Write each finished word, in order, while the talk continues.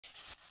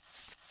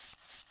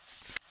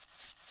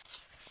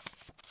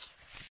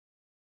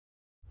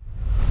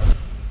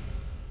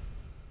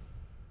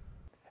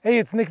Hey,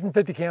 it's Nick from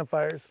 50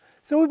 Campfires.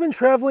 So we've been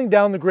traveling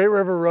down the Great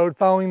River Road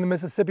following the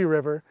Mississippi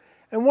River,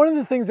 and one of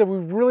the things that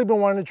we've really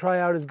been wanting to try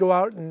out is go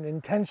out and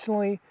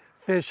intentionally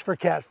fish for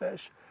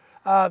catfish.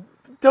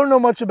 Don't know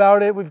much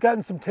about it. We've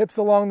gotten some tips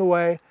along the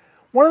way.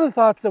 One of the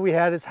thoughts that we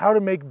had is how to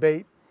make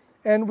bait.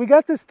 And we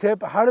got this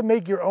tip, how to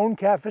make your own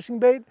catfishing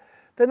bait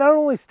that not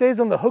only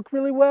stays on the hook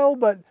really well,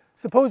 but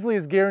supposedly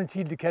is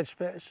guaranteed to catch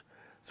fish.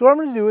 So what I'm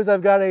gonna do is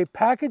I've got a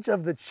package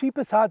of the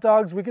cheapest hot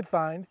dogs we could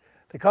find.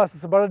 They cost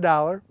us about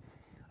 $1.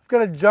 I've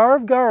got a jar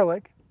of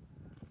garlic,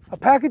 a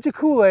package of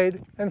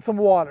Kool-Aid, and some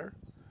water.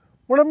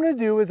 What I'm gonna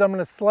do is I'm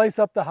gonna slice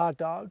up the hot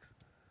dogs,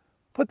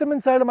 put them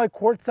inside of my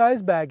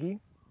quart-sized baggie.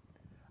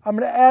 I'm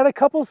gonna add a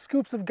couple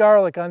scoops of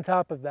garlic on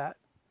top of that.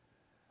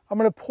 I'm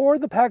gonna pour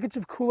the package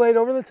of Kool-Aid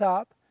over the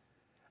top,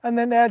 and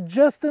then add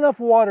just enough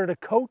water to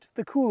coat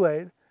the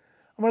Kool-Aid.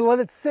 I'm gonna let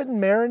it sit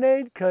and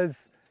marinate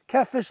because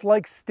catfish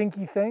like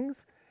stinky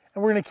things,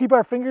 and we're gonna keep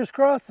our fingers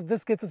crossed that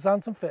this gets us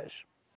on some fish.